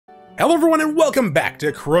Hello everyone and welcome back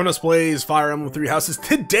to Chronos Plays Fire Emblem Three Houses.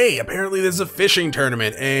 Today, apparently there's a fishing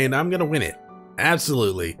tournament and I'm gonna win it.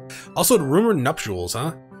 Absolutely. Also, rumored nuptials,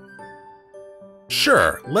 huh?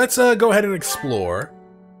 Sure, let's go ahead and explore.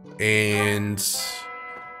 And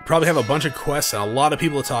probably have a bunch of quests and a lot of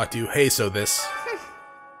people to talk to. Hey, so this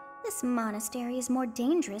monastery is more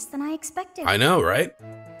dangerous than I expected. I know, right?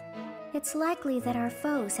 It's likely that our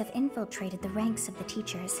foes have infiltrated the ranks of the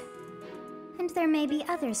teachers. And there may be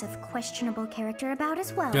others of questionable character about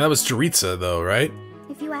as well. Yeah, that was Jaritza, though, right?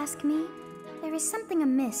 If you ask me, there is something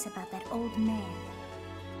amiss about that old man,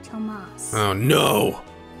 Tomas. Oh, no!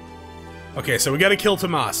 Okay, so we gotta kill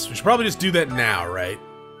Tomas. We should probably just do that now, right?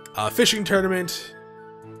 Fishing tournament.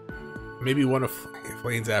 Maybe one of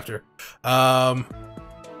Flane's after.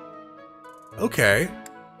 Okay.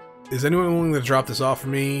 Is anyone willing to drop this off for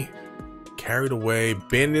me? Carried away.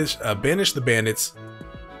 Banish the bandits.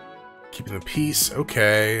 Keeping the peace.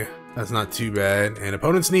 Okay. That's not too bad. And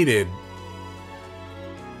opponents needed.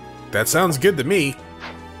 That sounds good to me.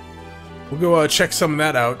 We'll go check some of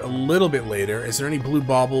that out a little bit later. Is there any blue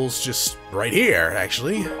baubles? Just right here,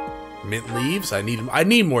 actually. Mint leaves. I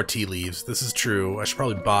need more tea leaves. This is true. I should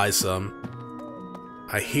probably buy some.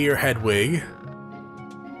 I hear Hedwig.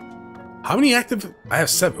 How many active? I have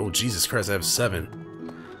 7. Oh, Jesus Christ, I have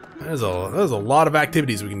 7. There's a lot of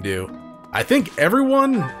activities we can do. I think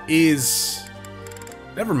everyone is...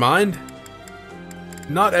 Never mind.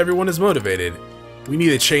 Not everyone is motivated. We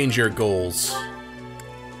need to change your goals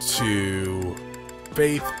to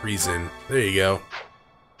faith, reason. There you go.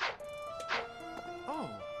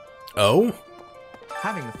 Oh?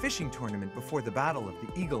 Having a fishing tournament before the battle of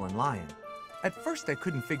the eagle and lion. At first I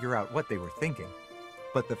couldn't figure out what they were thinking.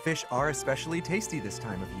 But the fish are especially tasty this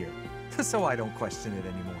time of year, so I don't question it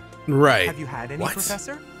anymore. Right. Have you had any,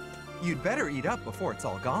 Professor? You'd better eat up before it's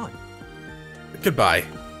all gone. Goodbye.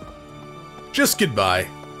 Just goodbye.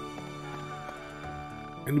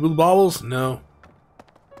 Any blue baubles? No.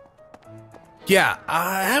 Yeah,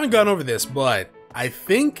 I haven't gone over this, but I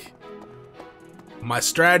think my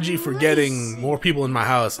strategy for getting more people in my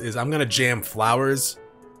house is I'm gonna jam flowers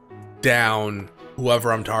down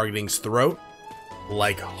whoever I'm targeting's throat,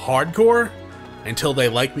 like hardcore, until they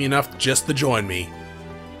like me enough just to join me.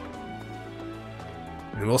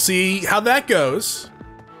 And we'll see how that goes.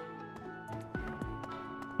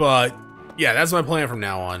 But yeah, that's my plan from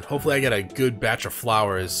now on. Hopefully I get a good batch of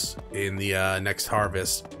flowers in the next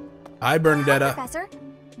harvest. Hi, Bernadetta. Hi, Professor.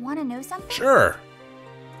 Want to know something? Sure.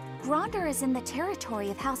 Gronder is in the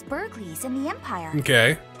territory of House Berkeley's in the Empire.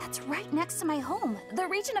 Okay. That's right next to my home, the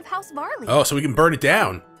region of House Varley. Oh, so we can burn it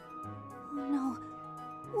down. Oh no.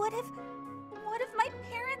 What if my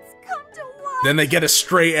parents come to watch? Then they get a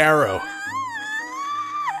stray arrow.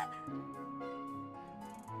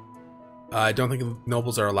 I don't think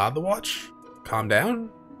nobles are allowed to watch. Calm down.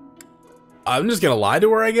 I'm just gonna lie to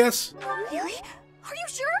her, I guess. Really? Are you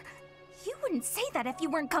sure? You wouldn't say that if you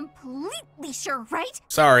weren't completely sure, right?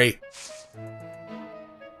 Sorry.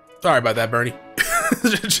 Sorry about that, Bernie.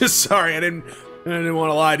 Just sorry. I didn't want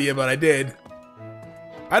to lie to you, but I did.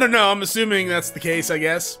 I don't know. I'm assuming that's the case, I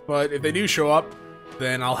guess. But if they do show up,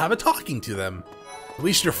 then I'll have a talking to them. At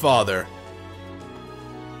least your father.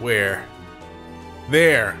 Where?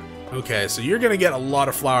 There. Okay, so you're gonna get a lot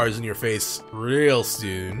of flowers in your face real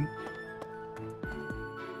soon.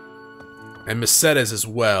 And Mercedes as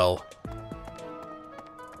well.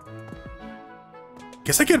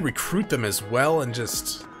 Guess I could recruit them as well and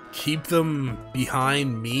just keep them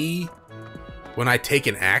behind me when I take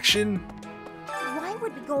an action? Why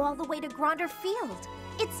would we go all the way to Gronder Field?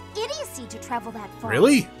 It's idiocy to travel that far.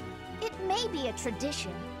 Really? It may be a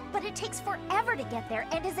tradition, but it takes forever to get there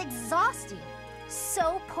and is exhausting.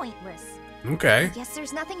 So pointless. Okay. I guess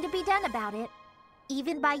there's nothing to be done about it.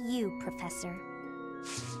 Even by you, Professor.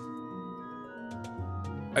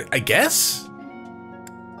 I guess?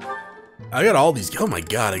 I got all these. Oh my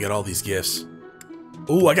god, I got all these gifts.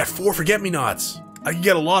 Ooh, I got 4 forget-me-nots. I can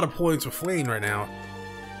get a lot of points with Flame right now.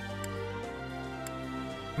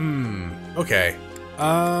 Okay.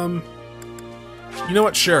 You know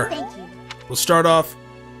what? Sure. Thank you. We'll start off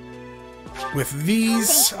with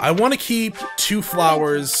these. I want to keep 2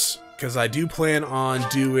 flowers because I do plan on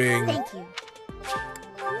doing. Thank you.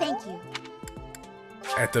 Thank you.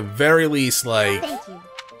 At the very least, like. Thank you.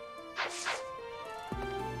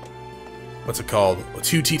 What's it called?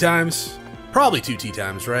 2 tea times? Probably 2 tea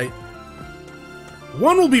times, right?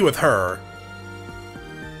 1 will be with her.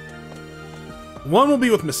 1 will be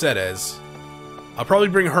with Mercedes. I'll probably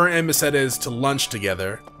bring her and Mercedes to lunch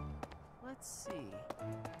together. Let's see.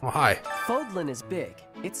 Oh, hi. Fodlan is big.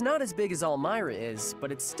 It's not as big as Almyra is,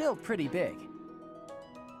 but it's still pretty big.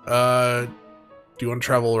 Do you want to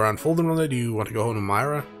travel around Fulton one day? Do you want to go home to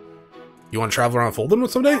Myra? You want to travel around Fulton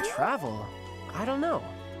with someday? Travel? I don't know.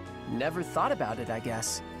 Never thought about it, I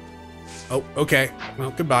guess. Oh, okay.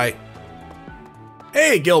 Well, goodbye.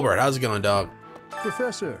 Hey, Gilbert. How's it going, dog?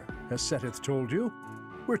 Professor, as Seteth told you,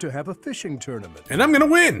 we're to have a fishing tournament. And I'm gonna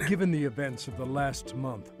win! Given the events of the last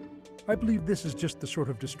month, I believe this is just the sort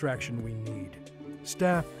of distraction we need.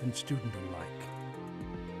 Staff and student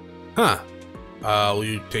alike. Huh. Will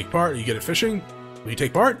you take part? Are you good at fishing? Will you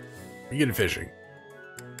take part? Are you good at fishing?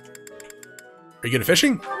 Are you good at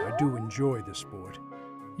fishing? I do enjoy the sport,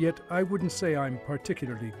 yet I wouldn't say I'm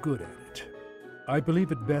particularly good at it. I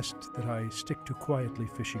believe it best that I stick to quietly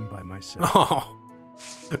fishing by myself. Oh.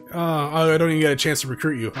 I don't even get a chance to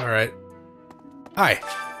recruit you. Alright. Hi.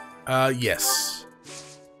 Yes.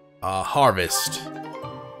 Harvest.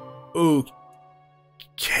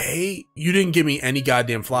 Okay. You didn't give me any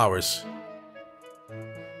goddamn flowers.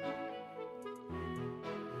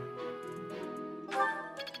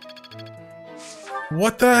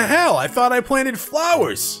 What the hell? I thought I planted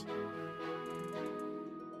flowers!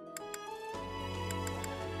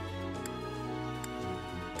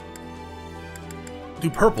 Do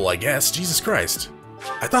purple, I guess. Jesus Christ.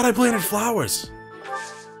 I thought I planted flowers.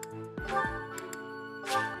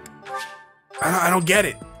 I don't get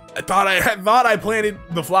it. I thought I planted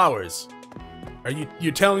the flowers. Are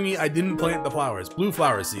you're telling me I didn't plant the flowers? Blue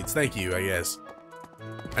flower seeds, thank you, I guess.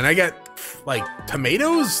 And I got, like,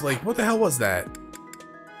 tomatoes? Like, what the hell was that?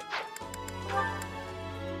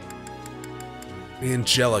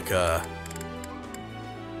 Angelica.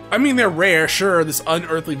 I mean, they're rare, sure. This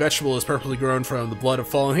unearthly vegetable is purposely grown from the blood of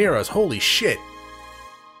fallen heroes. Holy shit.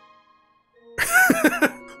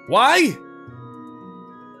 Why?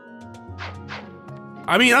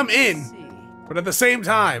 I mean, I'm in, but at the same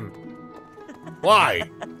time,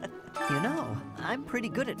 why? You know, I'm pretty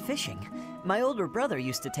good at fishing. My older brother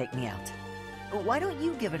used to take me out. Why don't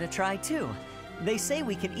you give it a try, too? They say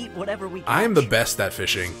we can eat whatever we catch. I am the best at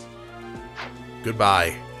fishing.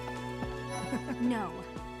 Goodbye. No.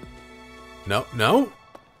 No? No?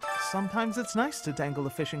 Sometimes it's nice to dangle a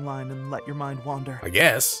fishing line and let your mind wander. I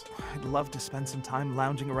guess. I'd love to spend some time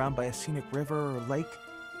lounging around by a scenic river or lake.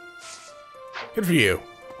 Good for you.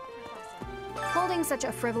 Holding such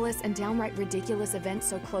a frivolous and downright ridiculous event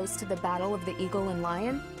so close to the Battle of the Eagle and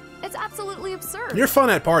Lion? It's absolutely absurd. You're fun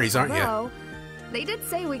at parties, aren't you? Although, they did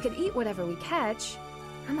say we could eat whatever we catch.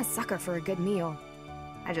 I'm a sucker for a good meal.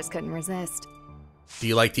 I just couldn't resist. Do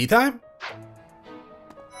you like tea time?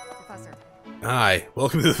 Professor. Hi,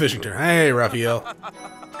 welcome to the fishing tournament. Hey, Raphael.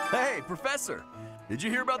 Hey, Professor! Did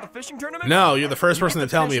you hear about the fishing tournament? No, you're the first You person get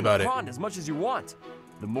to tell me fish in the about it. pond as much as you want.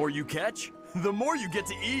 The more you catch, the more you get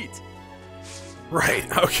to eat. Right,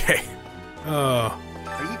 okay. Are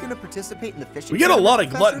you going to participate in the fishing We get a lot of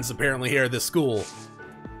tournament, gluttons apparently here at this school.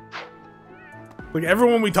 Like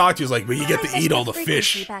everyone we talk to is like, but you get to eat all the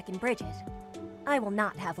fish. Back in Bridget. I will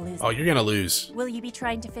not have losing. Oh, you're gonna lose. Will you be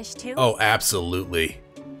trying to fish too? Oh, absolutely.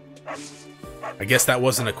 I guess that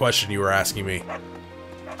wasn't a question you were asking me.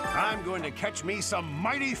 I'm going to catch me some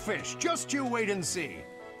mighty fish. Just you wait and see.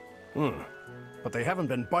 But they haven't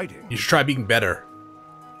been biting. You should try being better.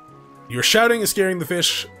 You're shouting and scaring the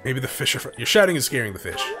fish. Maybe the fish are... You're shouting and scaring the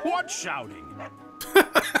fish. What shouting?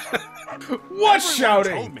 What Everyone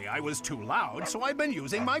shouting? told me I was too loud, so I've been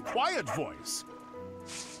using my quiet voice.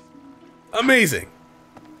 Amazing.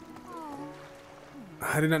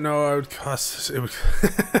 I did not know I would cost... It would...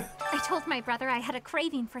 I told my brother I had a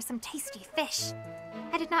craving for some tasty fish.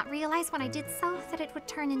 I did not realize when I did so that it would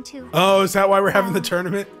turn into... Oh, is that why we're having the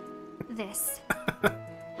tournament? This.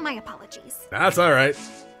 My apologies. That's alright.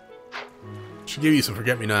 Should give you some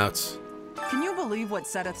forget-me-nots. Can you believe what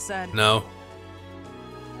Seteth said? No.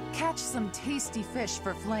 Catch some tasty fish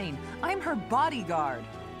for Flame. I'm her bodyguard.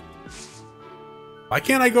 Why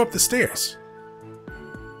can't I go up the stairs?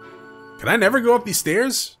 Can I never go up these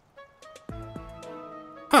stairs?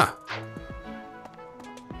 Huh.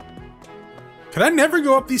 Can I never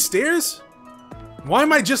go up these stairs? Why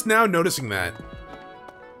am I just now noticing that?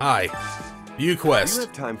 Hi. View quest. Do you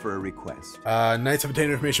have time for a request? Knights have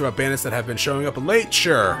obtained information about bandits that have been showing up late?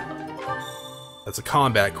 Sure. That's a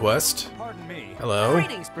combat quest. Pardon me. Hello.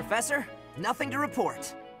 Greetings, Professor. Nothing to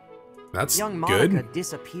report. That's Young Monica good.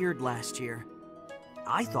 disappeared last year.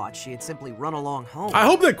 I thought she had simply run along home. I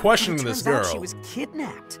hope they're questioning It this turns out girl. she was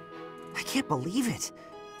kidnapped. I can't believe it.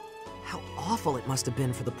 How awful it must have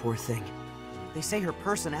been for the poor thing. They say her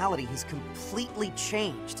personality has completely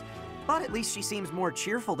changed, but at least she seems more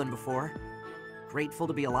cheerful than before. Grateful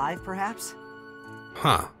to be alive, perhaps?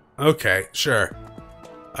 Huh. Okay, sure.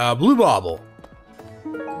 Blue Bauble.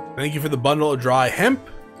 Thank you for the bundle of dry hemp.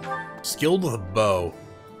 Skilled with a bow.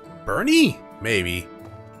 Bernie? Maybe.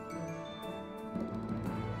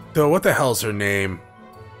 So what the hell's her name?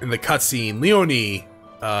 In the cutscene, Leonie.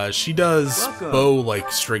 She does bow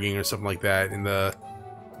like stringing or something like that in the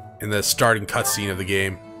starting cutscene of the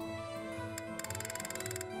game.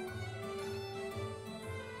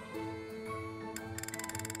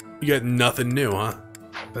 You got nothing new, huh?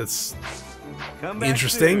 That's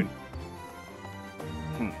interesting.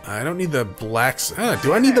 I don't need the blacksmith.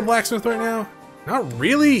 Do I need the blacksmith right now? Not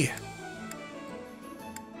really.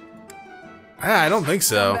 I don't think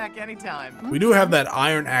so. Come back anytime. We do have that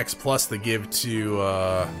Iron Axe Plus to give to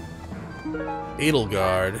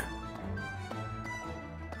Edelgard.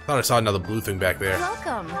 Thought I saw another blue thing back there.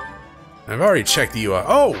 Welcome. I've already checked the UI.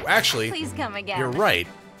 Oh, actually, Please come again. you're right.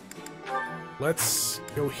 Let's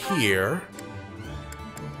go here.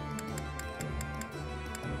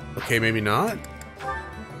 Okay, maybe not.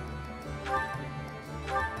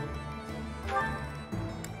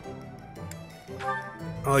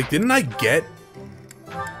 Oh, like, didn't I get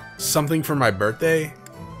something for my birthday?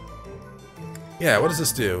 Yeah, what does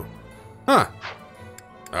this do? Huh.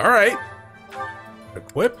 Alright.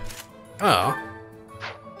 Equip? Oh.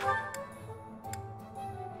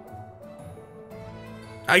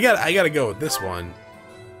 I gotta go with this one.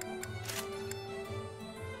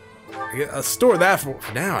 I'll store that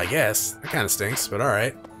for now, I guess. That kind of stinks, but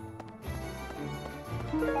alright.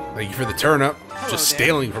 Thank you for the turnip. Just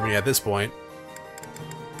stealing from me at this point.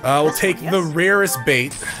 We'll take the rarest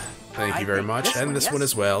bait. Thank you very much. And this one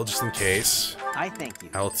as well, just in case. I thank you.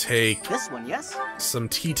 I'll take This one, yes. some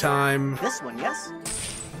tea time. This one, yes.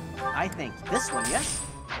 I thank you. This one, yes.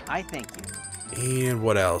 I thank you. And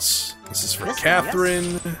what else? This is for This one,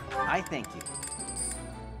 Catherine. yes. I thank you.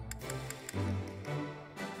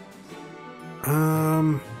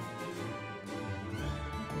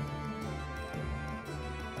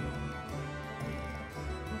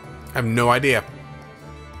 I have no idea.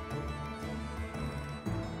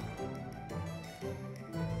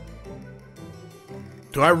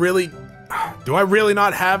 Do I really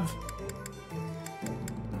not have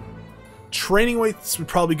training weights? Would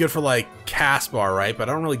probably be good for like Caspar, right? But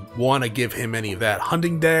I don't really want to give him any of that.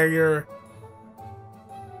 Hunting dagger.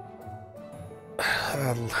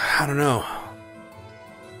 I don't know.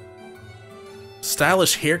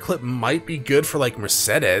 Stylish hair clip might be good for like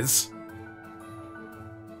Mercedes.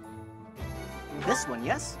 This one,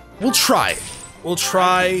 yes. We'll try it. We'll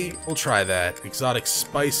try that. Exotic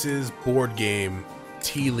spices, board game,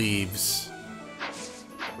 tea leaves.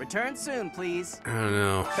 Return soon, please. I don't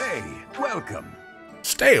know. Hey, welcome.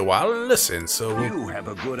 Stay a while and listen. So we'll You have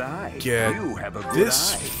a good eye. get You have a good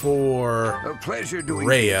this eye. for A pleasure doing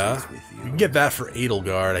Rhea. business with you. We can get that for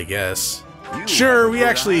Edelgard, I guess. You Sure, have a we good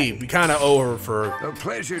actually eye. we kind of owe her for A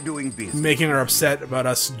pleasure doing business. making her upset about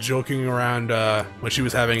us joking around when she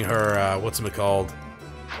was having her what's-it-called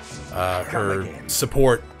her again.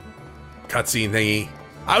 support cutscene thingy.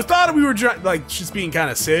 I thought we were like just being kind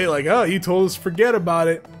of silly, like, oh, you told us to forget about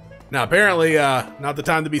it. Now apparently, not the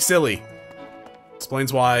time to be silly.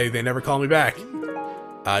 Explains why they never call me back.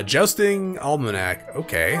 Jousting Almanac.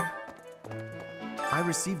 Okay. I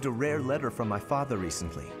received a rare letter from my father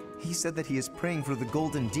recently. He said that he is praying for the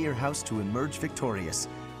Golden Deer House to emerge victorious.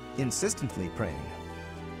 Insistently praying.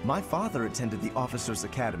 My father attended the Officers'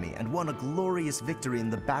 Academy and won a glorious victory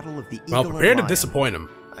in the Battle of the Eagle Well, and prepare to Lion. disappoint him.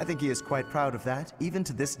 I think he is quite proud of that, even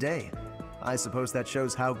to this day. I suppose that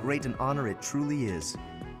shows how great an honor it truly is.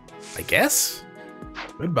 I guess?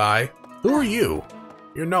 Goodbye. Who are you?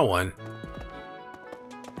 You're no one.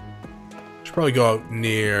 Should probably go out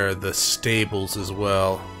near the stables as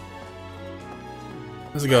well.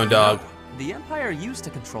 How's it going, dog? The Empire used to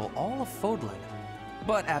control all of Fodlan.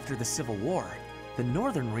 But after the Civil War, the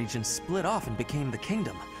northern region split off and became the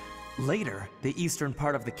Kingdom. Later, the eastern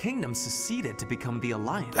part of the Kingdom seceded to become the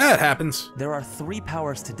Alliance. That happens. There are 3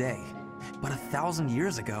 powers today, but 1,000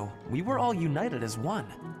 years ago, we were all united as one.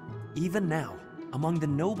 Even now, among the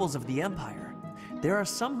nobles of the Empire, there are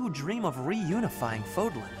some who dream of reunifying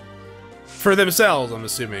Fodlan. For themselves, I'm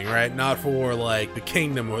assuming, right? Not for, like, the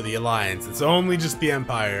Kingdom or the Alliance. It's only just the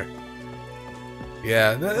Empire.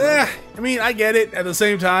 Yeah, I mean, I get it. At the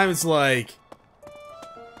same time, it's like,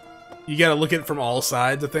 you gotta look at it from all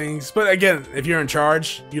sides of things. But again, if you're in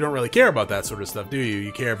charge, you don't really care about that sort of stuff, do you?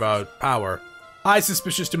 You care about power. Hi,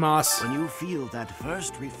 Suspicious Tomas. When you feel that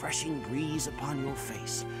first refreshing breeze upon your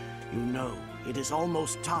face, you know it is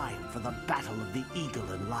almost time for the Battle of the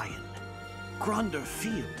Eagle and Lion. Gronder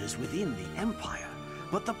Field is within the Empire,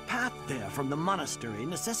 but the path there from the monastery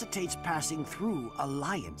necessitates passing through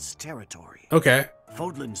Alliance territory. Okay.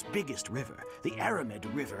 Fodlan's biggest river, the Aramid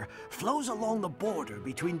River, flows along the border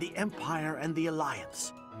between the Empire and the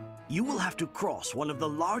Alliance. You will have to cross one of the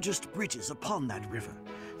largest bridges upon that river,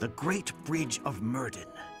 the Great Bridge of Myrden.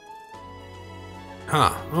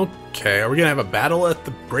 Huh, okay. Are we gonna have a battle at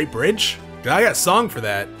the Great Bridge? I got a song for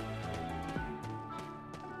that.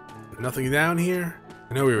 Nothing down here?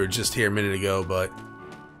 I know we were just here a minute ago, but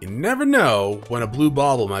you never know when a blue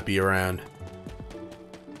bauble might be around.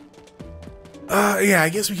 Yeah, I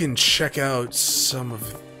guess we can check out some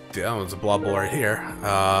of... Oh, there's a blobble right here.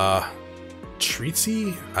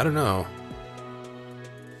 Treatsy? I don't know.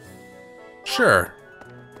 Sure.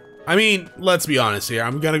 I mean, let's be honest here.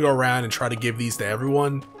 I'm gonna go around and try to give these to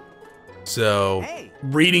everyone. So,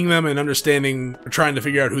 reading them and understanding, or trying to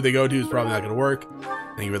figure out who they go to is probably not gonna work.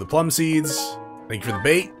 Thank you for the plum seeds. Thank you for the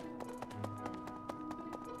bait.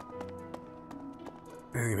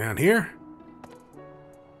 Anything down here?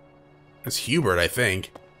 That's Hubert, I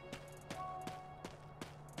think.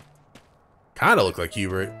 Kinda look like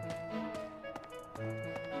Hubert.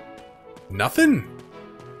 Nothing?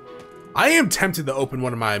 I am tempted to open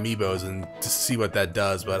one of my amiibos and to see what that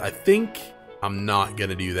does, but I think I'm not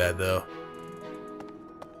gonna do that, though.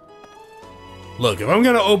 Look, if I'm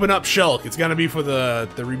gonna open up Shulk, it's gonna be for the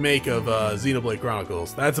remake of Xenoblade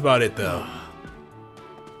Chronicles. That's about it, though.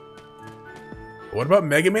 What about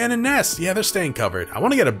Mega Man and Ness? Yeah, they're staying covered. I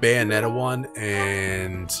want to get a Bayonetta one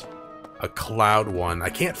and a Cloud one. I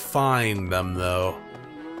can't find them, though.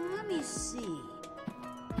 Let me see.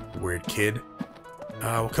 Weird kid.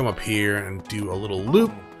 We'll come up here and do a little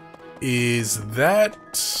loop. Is that...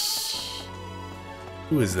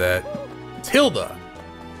 Who is that? It's Hilda.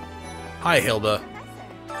 Hi, Hilda.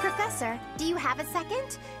 Professor, do you have a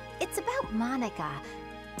second? It's about Monica.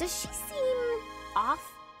 Does she seem off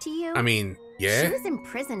to you? I mean, yeah? She was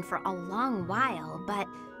imprisoned for a long while, but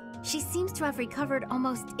she seems to have recovered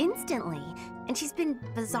almost instantly, and she's been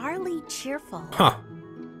bizarrely cheerful. Huh.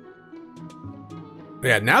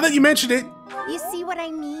 Yeah, now that you mentioned it. You see what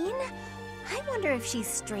I mean? I wonder if she's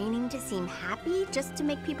straining to seem happy just to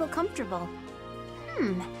make people comfortable.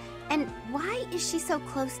 And why is she so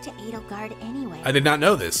close to Edelgard anyway? I did not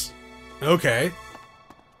know this. Okay.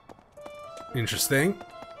 Interesting.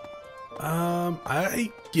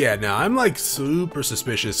 Yeah, no, I'm like super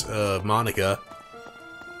suspicious of Monica.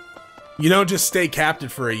 You don't just stay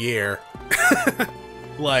captive for a year.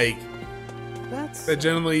 Like, that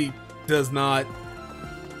generally does not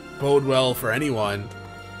bode well for anyone.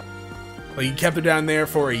 Like, you kept her down there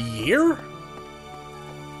for a year?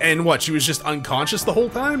 And what, she was just unconscious the whole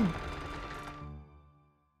time?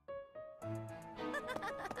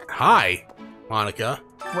 Hi, Monica.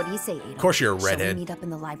 What do you say, Adel? Of course you're a redhead. Shall we meet up in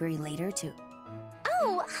the library later, too?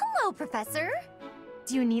 Oh, hello, Professor.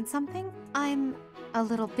 Do you need something? I'm a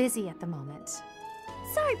little busy at the moment.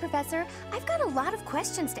 Sorry, Professor. I've got a lot of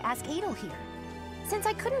questions to ask Adel here. Since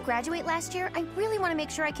I couldn't graduate last year, I really want to make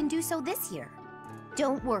sure I can do so this year.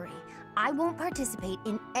 Don't worry. I won't participate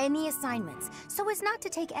in any assignments, so as not to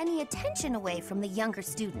take any attention away from the younger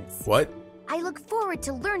students. What? I look forward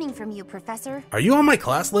to learning from you, Professor. Are you on my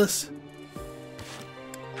class list?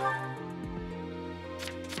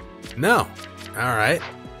 No. Alright.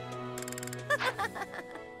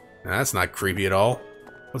 That's not creepy at all.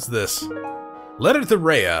 What's this? Letter to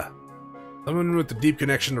Rhea. Someone with a deep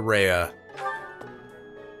connection to Rhea.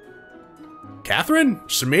 Catherine?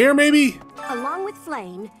 Samir, maybe? Along with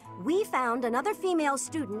Flame, we found another female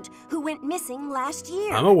student who went missing last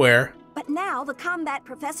year. I'm aware. But now the combat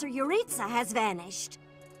professor Yuritsa has vanished.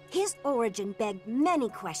 His origin begged many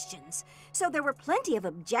questions, so there were plenty of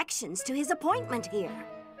objections to his appointment here.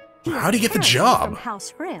 How'd he get the apparently job? From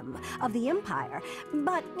House Rim of the Empire,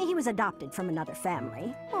 but he was adopted from another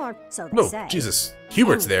family, or so they say. Oh, Jesus.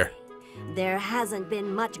 Hubert's there. There hasn't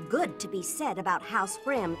been much good to be said about House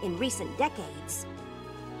Rim in recent decades.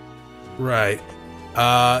 Right.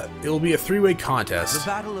 It'll be a three-way contest. The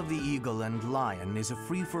Battle of the Eagle and Lion is a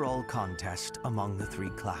free-for-all contest among the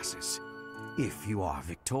three classes. If you are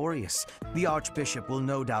victorious, the Archbishop will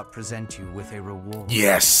no doubt present you with a reward.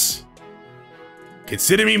 Yes!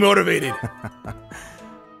 Consider me motivated!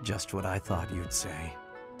 Just what I thought you'd say.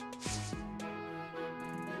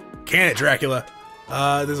 Can it, Dracula?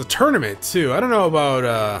 There's a tournament, too. I don't know about,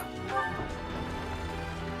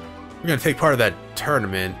 we're gonna take part of that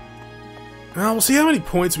tournament. We'll see how many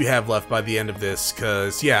points we have left by the end of this,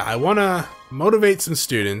 because, yeah, I want to motivate some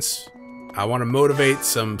students. I want to motivate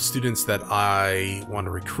some students that I want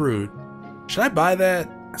to recruit. Should I buy that?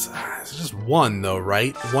 It's just one, though,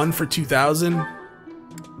 right? One for 2,000?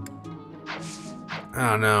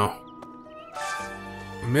 I don't know.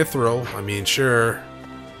 Mithril, I mean, sure.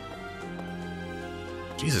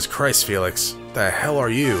 Jesus Christ, Felix. What the hell are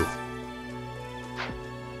you?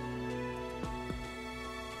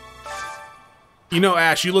 You know,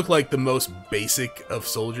 Ash, you look like the most basic of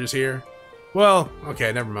soldiers here. Well,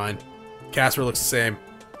 okay, never mind. Casper looks the same.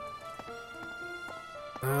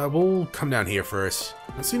 We'll come down here first.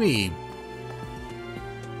 I don't see any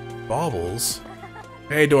baubles.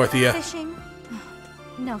 Hey, Dorothea. Fishing?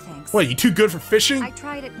 No thanks. What, you too good for fishing? I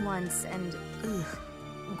tried it once and ugh,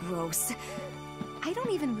 gross. I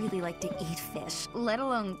don't even really like to eat fish, let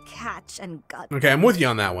alone catch and gut. Okay, I'm with you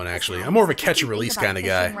on that one, actually. I'm more of a catch and release kind of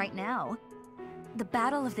guy. Right now, the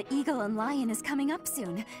battle of the eagle and lion is coming up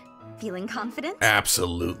soon. Feeling confident?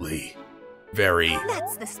 Absolutely. Very.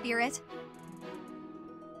 That's the spirit.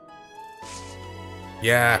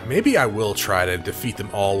 Yeah, maybe I will try to defeat them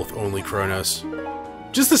all with only Chronos.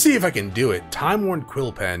 Just to see if I can do it. Time-worn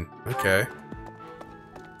quill pen. Okay.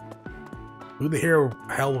 Who the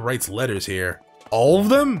hell writes letters here? All of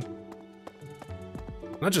them?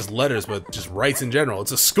 Not just letters, but just writes in general.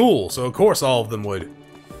 It's a school, so of course all of them would.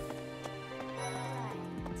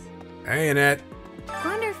 Hey, Annette.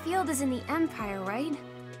 Wander Field is in the Empire, right?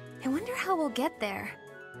 I wonder how we'll get there.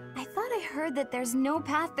 I thought I heard that there's no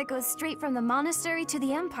path that goes straight from the monastery to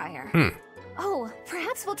the Empire. Oh,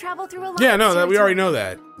 perhaps we'll travel through a lot. Yeah, no, that we already know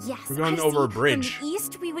that. Yes, we're going over a bridge. From the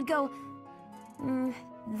east, we would go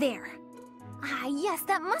there. Ah, yes,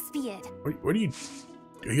 that must be it. What are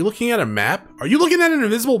you looking at a map? Are you looking at an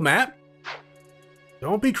invisible map?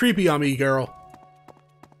 Don't be creepy on me, girl.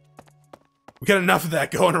 We got enough of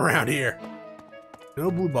that going around here.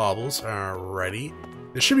 No blue baubles. Alrighty.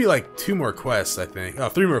 There should be like 2 more quests, I think. Oh,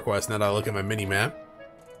 3 more quests now that I look at my mini-map.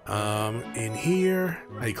 In here.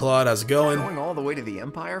 Hey, Claude, how's it going? Going all the way to the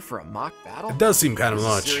Empire for a mock battle? It does seem kind of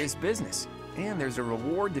much. Serious business. And there's a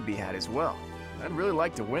reward to be had as well. I'd really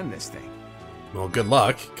like to win this thing. Well, good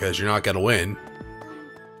luck, because you're not gonna win.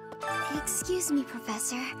 Excuse me,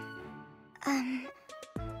 Professor.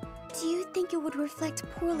 Do you think it would reflect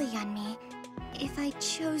poorly on me if I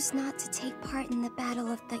chose not to take part in the battle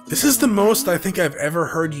of the... This is the most I think I've ever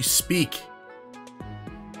heard you speak.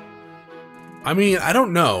 I mean, I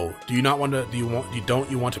don't know. Do you not want to... you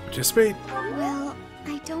want to participate? Well,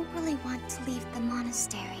 I don't really want to leave the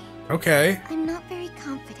monastery. Okay. I'm not very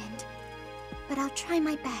confident, but I'll try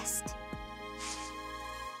my best.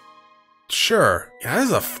 Sure. Yeah, that is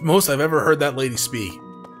the most I've ever heard that lady speak.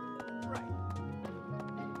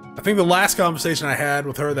 I think the last conversation I had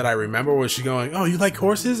with her that I remember was she going, "Oh, you like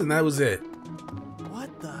horses?" And that was it.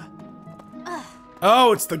 What the?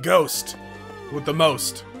 Oh, it's the ghost. With the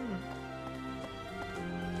most.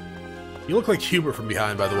 You look like Hubert from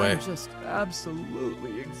behind, by the way. I'm just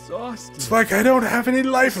absolutely exhausted. It's like I don't have any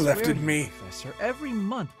life left in me. Professor, every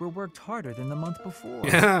month we're worked harder than the month before.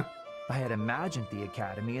 Yeah. I had imagined the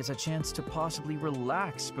academy as a chance to possibly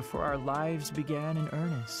relax before our lives began in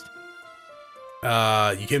earnest.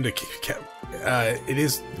 You came to... it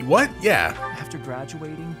is... What? Yeah. After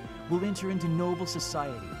graduating, we'll enter into noble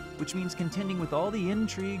society, which means contending with all the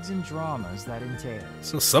intrigues and dramas that entails.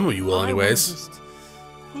 So some of you will, anyways.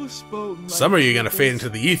 Postpone some of you are gonna fade into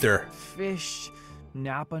the ether. Fish,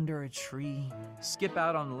 nap under a tree, skip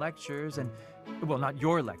out on lectures, and... Well, not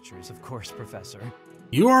your lectures, of course, Professor.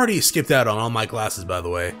 You already skipped out on all my classes, by the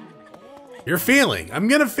way. You're failing. I'm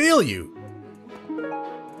gonna fail you.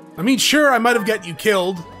 I mean, sure, I might have got you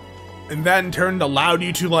killed, and that in turn allowed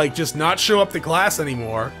you to, like, just not show up to class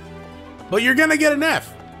anymore. But you're gonna get an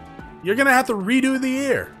F. You're gonna have to redo the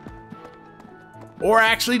year. Or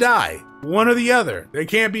actually die. One or the other. They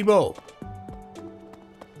can't be both.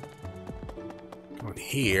 Come on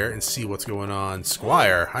here and see what's going on.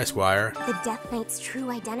 Squire. Hi, Squire. The Death Knight's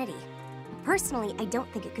true identity. Personally, I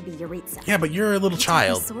don't think it could be Yuritsa. Yeah, but you're a little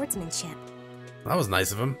child. Swordsmanship. That was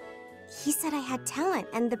nice of him. He said I had talent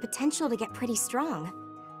and the potential to get pretty strong.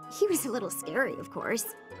 He was a little scary, of course.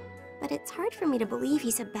 But it's hard for me to believe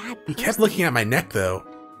he's a bad person. He kept looking at my neck, though,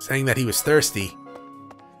 saying that he was thirsty.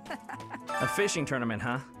 A fishing tournament,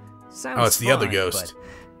 huh? Sounds oh, it's the other ghost.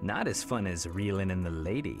 But not as fun as reeling in the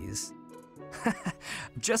ladies.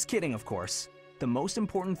 Just kidding, of course. The most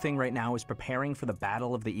important thing right now is preparing for the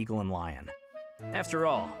battle of the eagle and lion. After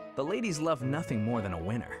all, the ladies love nothing more than a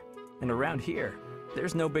winner. And around here,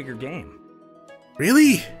 there's no bigger game.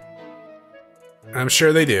 Really? I'm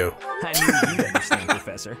sure they do. I knew you'd understand,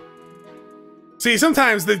 Professor. See,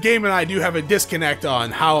 sometimes the game and I do have a disconnect on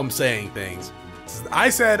how I'm saying things. I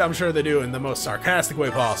said I'm sure they do in the most sarcastic way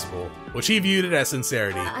possible, which he viewed it as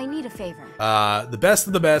sincerity. I need a favor. The best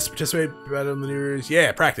of the best, participate better than the news.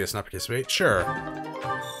 Yeah, practice, not participate. Sure.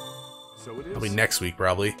 So it is. That'll be next week,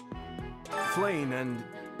 probably. Flane and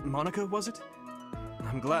Monica, was it?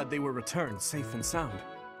 I'm glad they were returned safe and sound.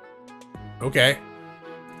 Okay.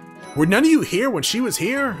 Were none of you here when she was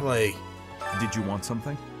here? Like... Did you want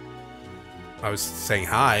something? I was saying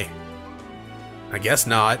hi. I guess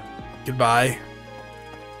not. Goodbye.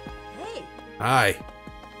 Hey. Hi.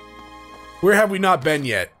 Where have we not been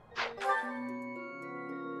yet?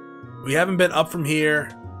 We haven't been up from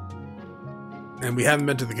here. And we haven't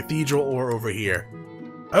been to the cathedral or over here.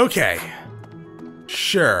 Okay.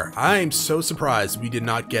 Sure. I'm so surprised we did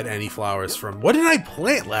not get any flowers from... What did I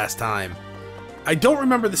plant last time? I don't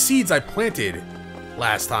remember the seeds I planted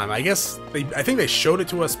last time. I think they showed it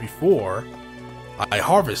to us before I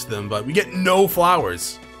harvest them, but we get no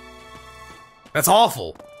flowers. That's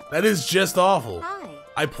awful. That is just awful. Hi.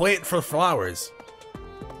 I plant for flowers.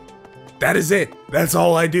 That is it. That's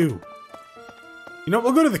all I do. You know,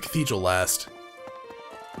 we'll go to the cathedral last.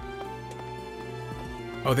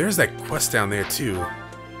 Oh, there's that quest down there too.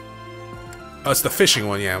 Oh, it's the fishing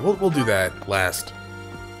one, yeah. We'll do that last.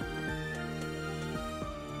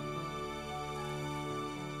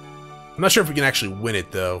 I'm not sure if we can actually win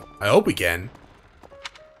it though. I hope we can.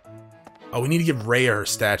 Oh, we need to give Rhea her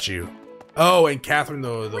statue. Oh, and Catherine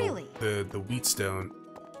the wheatstone.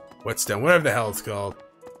 Whetstone, whatever the hell it's called.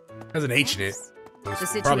 Has an H in it. The probably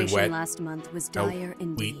situation wet. last month was dire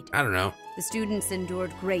indeed. Wheat. I don't know. The students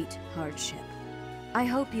endured great hardship. I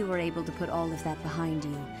hope you were able to put all of that behind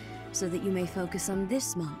you, so that you may focus on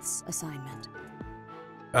this month's assignment.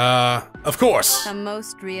 Of course. A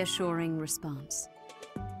most reassuring response.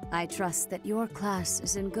 I trust that your class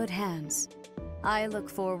is in good hands. I look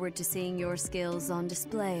forward to seeing your skills on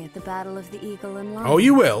display at the Battle of the Eagle and Lion. Oh,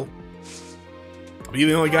 you will. I'll be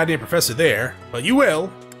the only goddamn professor there, but you will.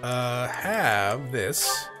 Have this.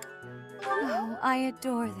 Oh, I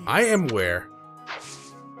adore this. I am where.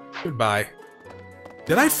 Goodbye.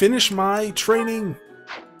 Did I finish my training?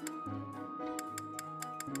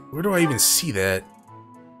 Where do I even see that?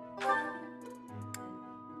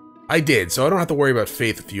 I did, so I don't have to worry about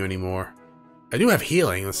faith with you anymore. I do have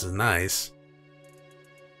healing, this is nice.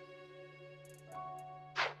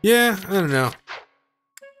 Yeah, I don't know.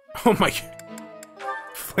 Oh my god.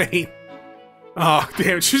 Flame. Oh,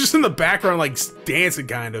 damn it. She's just in the background, like, dancing,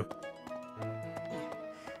 kind of.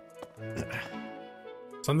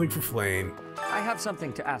 Something for Flame. I have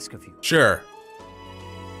something to ask of you. Sure.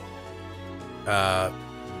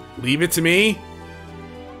 Leave it to me?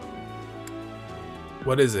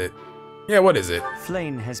 What is it? Yeah, what is it?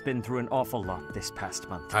 Flane has been through an awful lot this past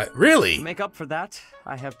month. Really? To make up for that,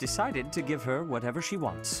 I have decided to give her whatever she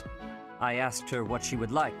wants. I asked her what she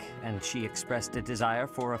would like, and she expressed a desire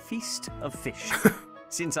for a feast of fish.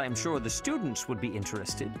 Since I am sure the students would be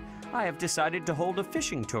interested, I have decided to hold a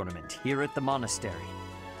fishing tournament here at the monastery.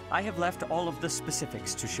 I have left all of the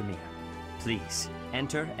specifics to Shamir. Please,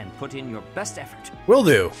 enter and put in your best effort. Will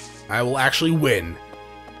do. I will actually win.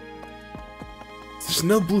 There's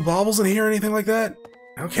no blue baubles in here or anything like that?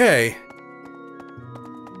 Okay.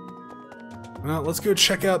 Well, let's go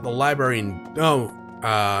check out the library and... Oh,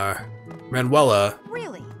 Manuela.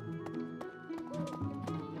 Really?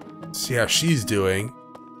 See how she's doing.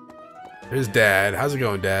 There's Dad. How's it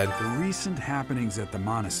going, Dad? The recent happenings at the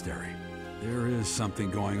monastery. There is something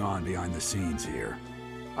going on behind the scenes here.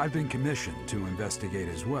 I've been commissioned to investigate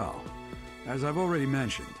as well. As I've already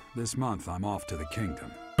mentioned, this month I'm off to the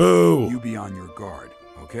kingdom. Boo! You be on your guard,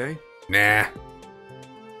 okay? Nah.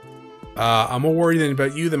 I'm more worried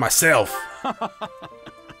about you than myself.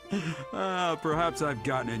 Perhaps I've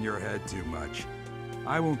gotten in your head too much.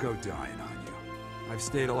 I won't go dying on you. I've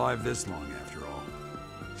stayed alive this long after all.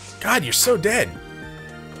 God, you're so dead.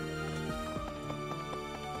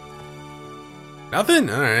 Nothing?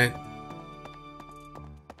 Alright.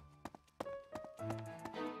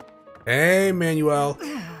 Hey, Manuela.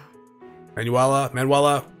 Manuela.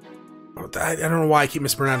 I don't know why I keep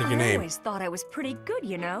mispronouncing your name. I always thought I was pretty good,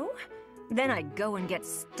 you know? Then I'd go and get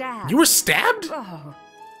stabbed. You were stabbed? Oh.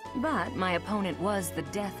 But my opponent was the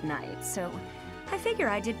Death Knight, so I figure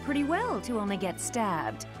I did pretty well to only get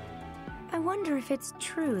stabbed. I wonder if it's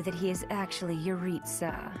true that he is actually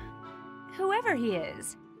Yuritsa. Whoever he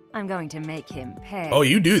is, I'm going to make him pay. Oh,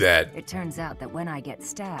 you do that. It turns out that when I get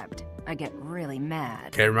stabbed, I get really mad.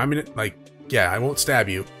 Okay, remind me to, like, yeah, I won't stab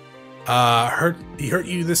you. He hurt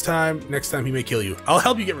you this time. Next time he may kill you. I'll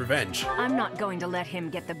help you get revenge. I'm not going to let him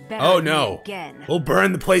get the better Oh of me no. again. We'll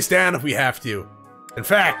burn the place down if we have to. In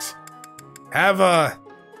fact, have a...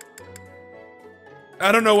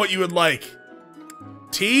 I don't know what you would like.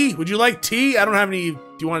 Tea? Would you like tea? I don't have any...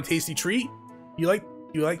 Do you want a tasty treat? You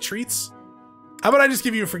like treats? How about I just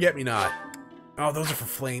give you a forget-me-not? Oh, those are for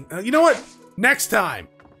Flame. You know what? Next time.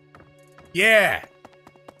 Yeah.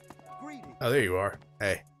 Oh, there you are.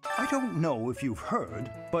 Hey. I don't know if you've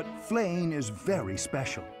heard, but Flame is very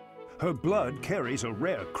special. Her blood carries a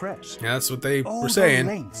rare crest. Yeah, that's what they All were saying.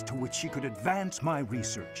 the lengths to which she could advance my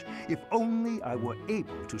research, if only I were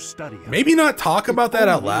able to study her. Maybe not talk about that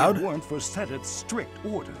out loud. If it weren't for Seteth's strict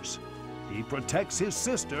orders. He protects his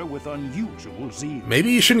sister with unusual zeal.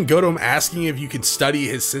 Maybe you shouldn't go to him asking if you can study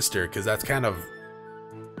his sister, because that's kind of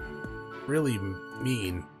really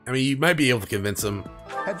mean. I mean, you might be able to convince him.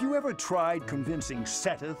 Have you ever tried convincing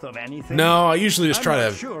Seteth of anything? No, I usually just try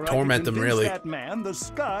to sure torment them, really. That man, the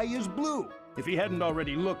sky is blue. If he hadn't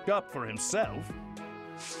already looked up for himself.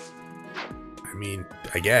 I mean,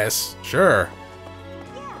 I guess. Sure.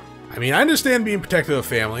 I mean, I understand being protective of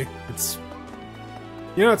family. It's,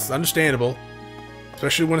 you know, it's understandable.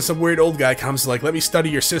 Especially when some weird old guy comes like, let me study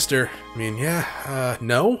your sister. I mean, yeah,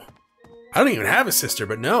 no. I don't even have a sister,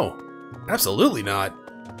 but no. Absolutely not.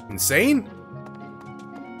 Insane?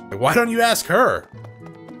 Like, why don't you ask her?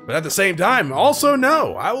 But at the same time, also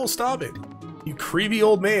no, I will stop it. You creepy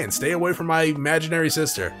old man, stay away from my imaginary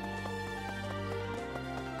sister.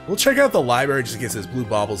 We'll check out the library just in case there's blue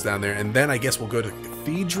baubles down there, and then I guess we'll go to the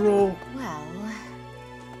cathedral. Well,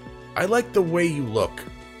 I like the way you look.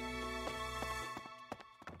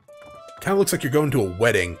 Kind of looks like you're going to a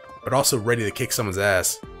wedding, but also ready to kick someone's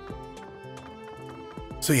ass.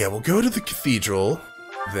 So yeah, we'll go to the cathedral,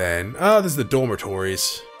 then... Oh, this is the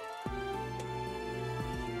dormitories.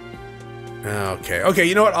 Okay,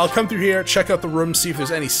 you know what? I'll come through here, check out the room, see if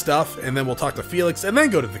there's any stuff, and then we'll talk to Felix, and then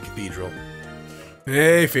go to the cathedral.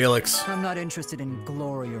 Hey, Felix. I'm not interested in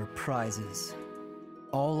glory or prizes.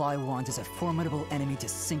 All I want is a formidable enemy to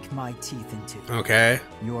sink my teeth into. Okay.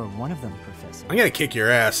 You're one of them, Professor. I'm gonna kick your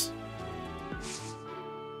ass.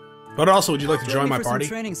 But also, would you like to join my party? Some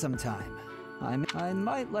training sometime. I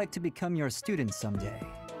might like to become your student someday,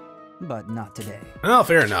 but not today. Oh,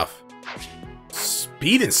 fair enough.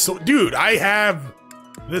 Speed and sword. Dude, I have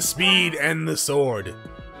the speed and the sword.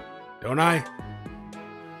 Don't I?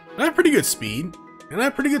 I have pretty good speed, and I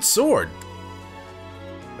have pretty good sword.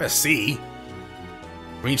 Let's see.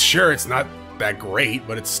 I mean, sure, it's not that great,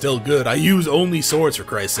 but it's still good. I use only swords, for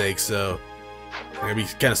Christ's sake, so I'd be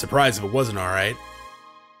kind of surprised if it wasn't alright.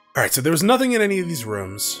 Alright, so there was nothing in any of these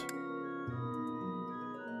rooms.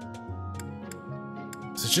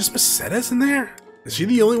 Is it just Macetas in there? Is she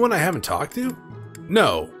the only one I haven't talked to?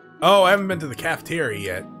 No. Oh, I haven't been to the cafeteria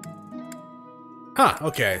yet. Huh,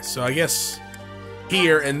 okay, so I guess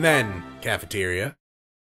here and then cafeteria.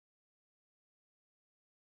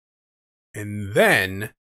 And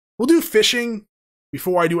then we'll do fishing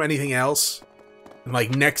before I do anything else. And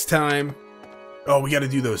like next time. Oh, we gotta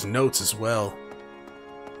do those notes as well.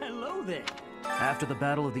 Hello there. After the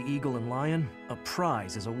Battle of the Eagle and Lion, a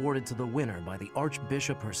prize is awarded to the winner by the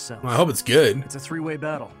Archbishop herself. Well, I hope it's good. It's a three-way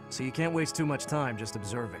battle, so you can't waste too much time just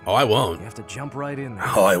observing. Oh, I won't. You have to jump right in there.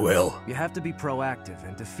 Oh, I will. You have to be proactive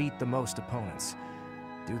and defeat the most opponents.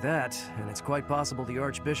 Do that, and it's quite possible the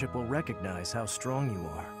Archbishop will recognize how strong you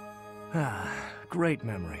are. Ah, great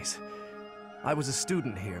memories. I was a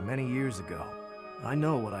student here many years ago. I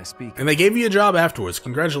know what I speak of. And they gave you a job afterwards.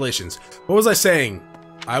 Congratulations. What was I saying?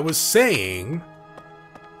 I was saying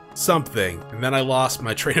something, and then I lost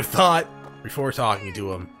my train of thought before talking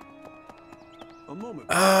to him. A moment.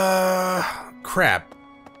 Crap.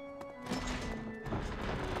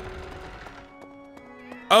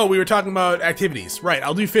 Oh, we were talking about activities. Right,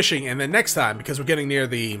 I'll do fishing, and then next time, because we're getting near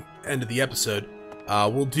the end of the episode,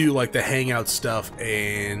 we'll do like the hangout stuff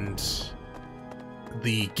and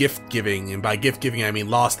the gift giving, and by gift giving I mean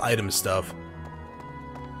lost item stuff.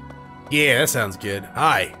 Yeah, that sounds good.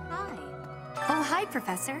 Hi. Oh, hi,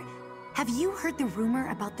 Professor. Have you heard the rumor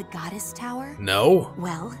about the Goddess Tower? No.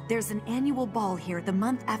 Well, there's an annual ball here the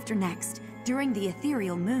month after next, during the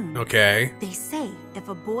ethereal moon. Okay. They say if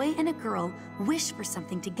a boy and a girl wish for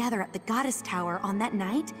something together at the Goddess Tower on that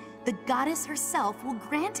night, the goddess herself will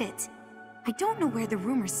grant it. I don't know where the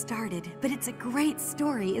rumor started, but it's a great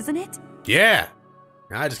story, isn't it? Yeah.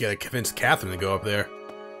 I just gotta convince Catherine to go up there.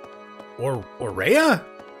 Or Rhea?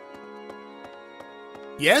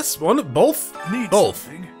 Yes, both.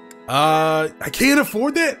 Something. I can't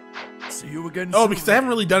afford that. See you again. Oh, because I haven't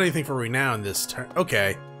really done anything for renown this turn.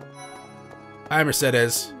 Okay. Hi,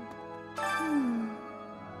 Mercedes.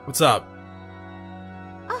 What's up?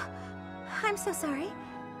 Oh, I'm so sorry.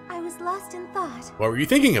 I was lost in thought. What were you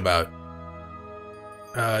thinking about?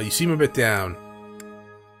 You seem a bit down.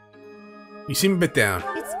 You seem a bit down.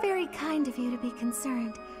 It's very kind of you to be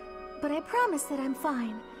concerned, but I promise that I'm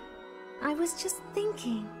fine. I was just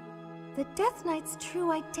thinking, the Death Knight's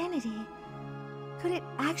true identity. Could it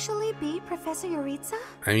actually be Professor Yuritsa?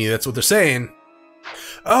 I mean, that's what they're saying.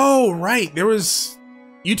 Oh, right. There was...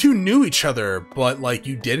 You two knew each other, but, like,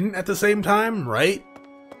 you didn't at the same time, right?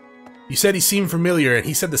 You said he seemed familiar, and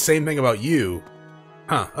he said the same thing about you.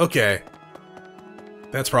 Huh, okay.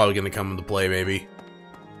 That's probably gonna come into play, maybe.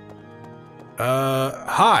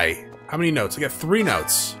 Hi. How many notes? I got 3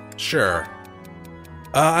 notes. Sure.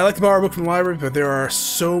 I like to borrow a book from the library, but there are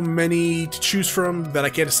so many to choose from that I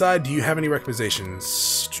can't decide. Do you have any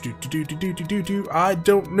recommendations? I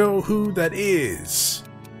don't know who that is.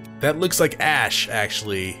 That looks like Ash,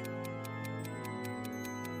 actually.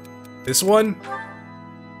 This one?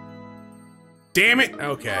 Damn it!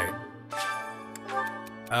 Okay.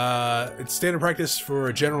 It's standard practice for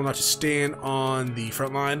a general not to stand on the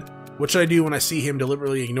front line. What should I do when I see him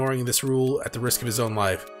deliberately ignoring this rule at the risk of his own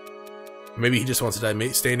life? Maybe he just wants to die,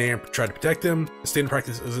 stay in there and try to protect him. The standard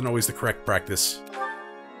practice isn't always the correct practice.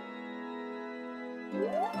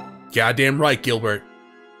 Goddamn right, Gilbert.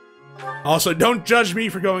 Also, don't judge me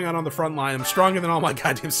for going out on the front line. I'm stronger than all my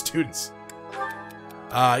goddamn students.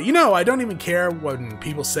 You know, I don't even care when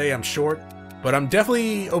people say I'm short, but I'm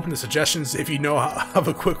definitely open to suggestions. If you know of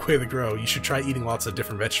a quick way to grow, you should try eating lots of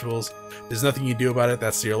different vegetables. There's nothing you can do about it.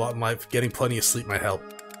 That's your lot in life. Getting plenty of sleep might help.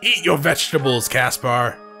 Eat your vegetables,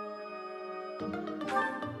 Caspar.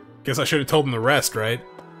 Guess I should have told him the rest, right?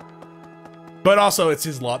 But also, it's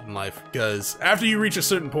his lot in life, because after you reach a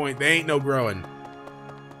certain point, there ain't no growing.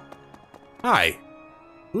 Hi.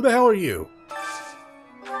 Who the hell are you?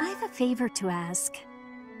 I have a favor to ask.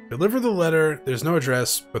 Deliver the letter. There's no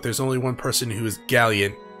address, but there's only one person who is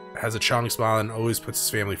gallant, has a charming smile, and always puts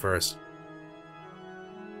his family first.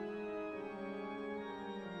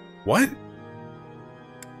 What?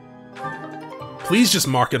 Please just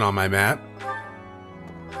mark it on my map.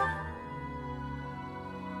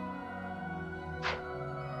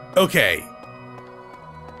 Okay.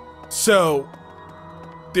 So,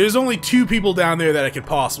 there's only 2 people down there that it could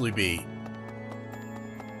possibly be.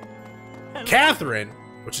 Catherine,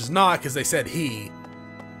 which is not because they said he,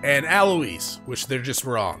 and Alois, which they're just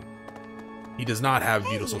wrong. He does not have a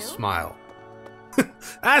beautiful smile.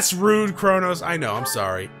 That's rude, Chronos. I know, I'm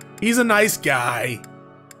sorry. He's a nice guy.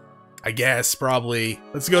 I guess, probably.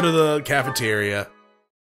 Let's go to the cafeteria.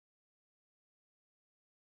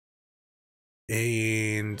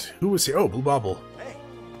 And who was here? Oh, Blue Bobble.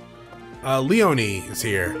 Leonie is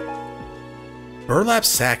here. Burlap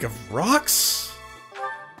sack of rocks?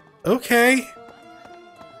 Okay.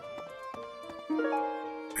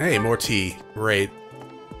 Hey, more tea. Great.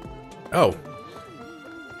 Oh.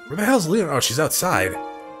 Where the hell's Leonie? Oh, she's outside.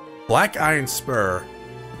 Black iron spur.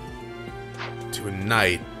 To a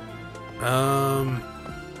knight.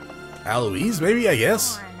 Alois, maybe, I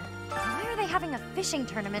guess? Why are they having a fishing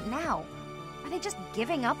tournament now? Are they just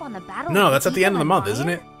giving up on the battle? No, that's at the end of the month, isn't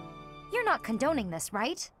it? You're not condoning this,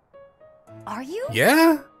 right? Are you?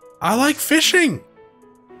 Yeah, I like fishing.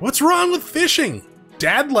 What's wrong with fishing?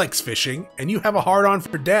 Dad likes fishing, and you have a hard-on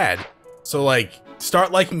for Dad. So, like,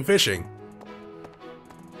 start liking fishing.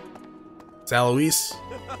 It's Alois.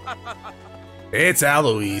 It's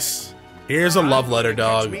Alois. Here's a love letter,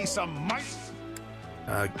 dog.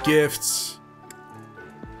 Gifts.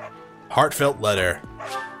 Heartfelt letter.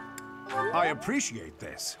 I appreciate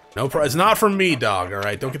this. No, it's not from me, dog,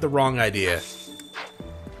 alright? Don't get the wrong idea.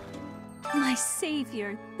 My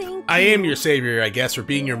savior, thank you. I am your savior, I guess, for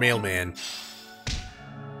being your mailman.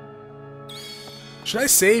 Should I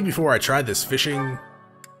save before I try this fishing?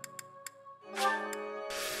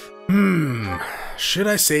 Should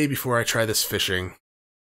I save before I try this fishing?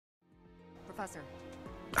 Professor.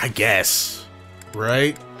 I guess.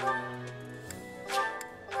 Right?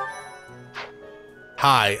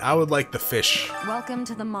 Hi, I would like the fish. Welcome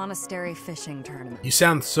to the monastery fishing tournament. You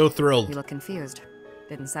sound so thrilled. You look confused.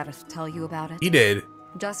 Didn't Satis tell you about it? He did.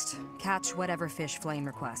 Just catch whatever fish Flame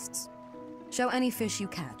requests. Show any fish you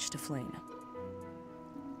catch to Flame.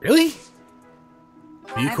 Really?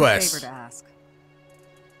 I have a favor to ask.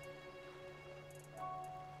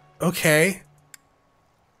 Okay.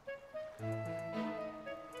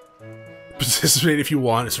 Participate if you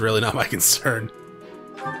want. It's really not my concern.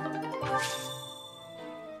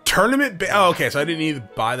 Tournament? Oh, okay, so I didn't need to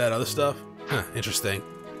buy that other stuff? Huh, interesting.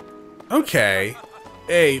 Okay.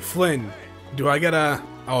 Hey, Flynn, do I get a...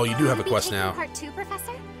 Oh, you do have a quest now. Part 2,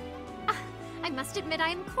 Professor? I must admit I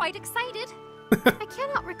am quite excited. I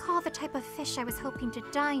cannot recall the type of fish I was hoping to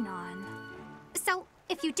dine on. So,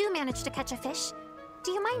 if you do manage to catch a fish,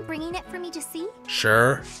 do you mind bringing it for me to see?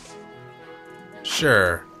 Sure.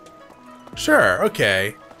 Sure. Sure,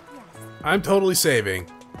 okay. Yes. I'm totally saving.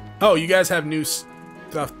 Oh, you guys have new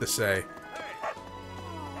stuff to say.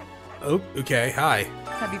 Oh, okay. Hi.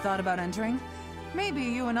 Have you thought about entering? Maybe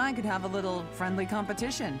you and I could have a little friendly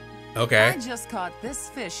competition. Okay. I just caught this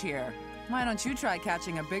fish here. Why don't you try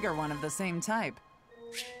catching a bigger one of the same type?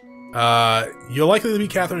 You're likely to be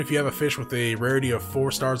Catherine if you have a fish with a rarity of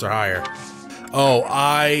 4 stars or higher. Oh,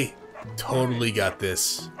 I totally got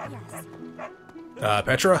this.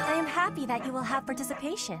 Petra? I am happy that you will have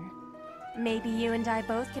participation. Maybe you and I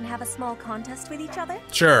both can have a small contest with each other?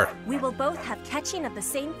 Sure. We will both have catching of the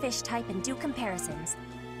same fish type and do comparisons.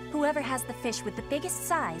 Whoever has the fish with the biggest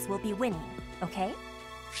size will be winning, okay?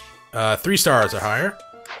 3 stars or higher.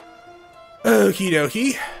 Okie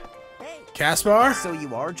dokie. Caspar? So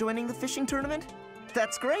you are joining the fishing tournament?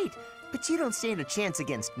 That's great, but you don't stand a chance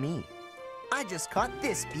against me. I just caught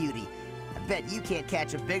this beauty. I bet you can't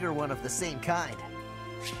catch a bigger one of the same kind.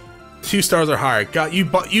 2 stars or higher. Got you,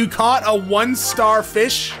 but you caught a 1-star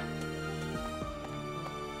fish?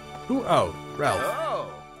 Who? Oh, Ralph.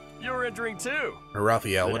 Oh, you're entering too. Or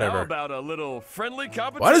Raphael, Then whatever. How about a little friendly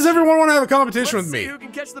competition? Why does everyone want to have a competition Let's with see me? who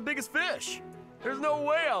can catch the biggest fish. There's no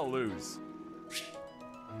way I'll lose.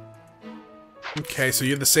 Okay, so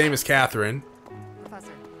you're the same as Catherine.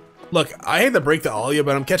 Professor. Look, I hate to break to all of you,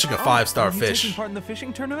 but I'm catching a 5-star Are you fish. taking part in the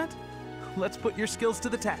fishing tournament? Let's put your skills to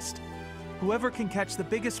the test. Whoever can catch the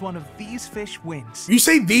biggest one of these fish wins. You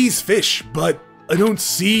say these fish, but I don't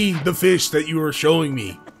see the fish that you are showing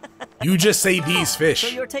me. You just say these So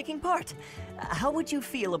fish. you're taking part. How would you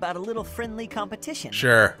feel about a little friendly competition?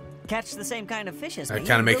 Sure. Catch the same kind of fish as That me.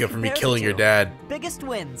 kind of and make we'll up for me compare the killing your two. dad. Biggest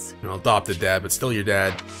wins. No, adopted dad, but still your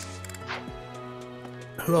dad.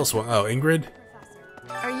 Who else won? Oh, Ingrid?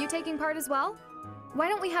 Are you taking part as well? Why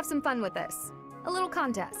don't we have some fun with this? A little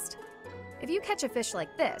contest. If you catch a fish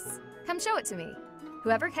like this, come show it to me.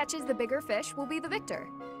 Whoever catches the bigger fish will be the victor.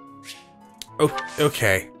 Oh,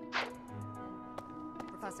 okay.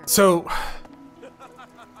 Professor. So...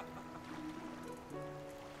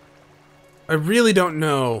 I really don't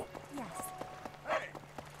know.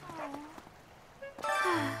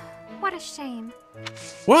 What a shame.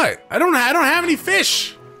 What? I don't have any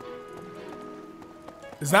fish!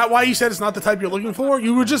 Is that why you said it's not the type you're looking for?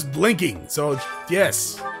 You were just blinking, so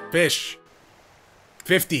yes. Fish.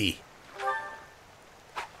 50.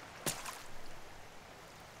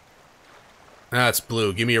 That's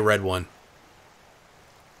blue. Give me a red one.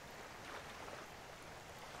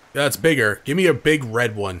 That's bigger. Give me a big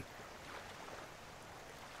red one.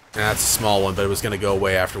 That's a small one, but it was going to go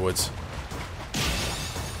away afterwards.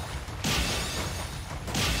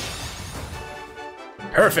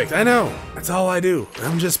 Perfect, I know. That's all I do.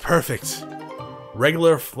 I'm just perfect.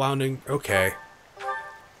 Regular floundering. Okay.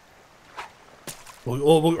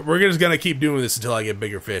 We're just going to keep doing this until I get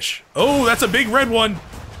bigger fish. Oh, that's a big red one.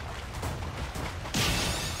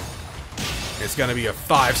 It's going to be a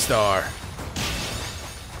 5-star.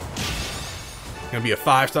 It's going to be a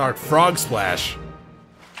 5-star frog splash.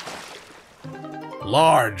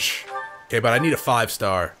 Large. Okay, but I need a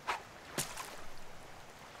 5-star.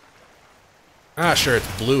 Ah, sure,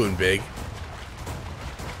 it's blue and big.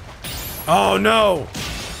 Oh, no!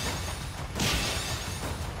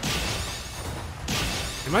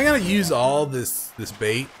 Am I gonna use all this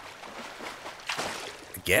bait?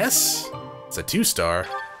 I guess? It's a 2-star.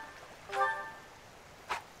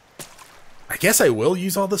 I guess I will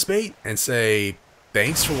use all this bait and say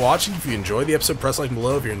thanks for watching. If you enjoyed the episode, press like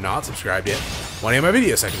below. If you're not subscribed yet, want to get my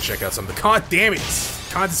videos, I can check out some of the content. Damn it!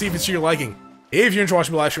 Content to see if it's to your liking. If you're into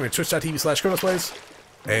watching my live stream at twitch.tv/ChronosPlays,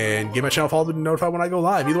 and give my channel a follow to be notified when I go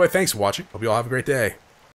live. Either way, thanks for watching. Hope you all have a great day.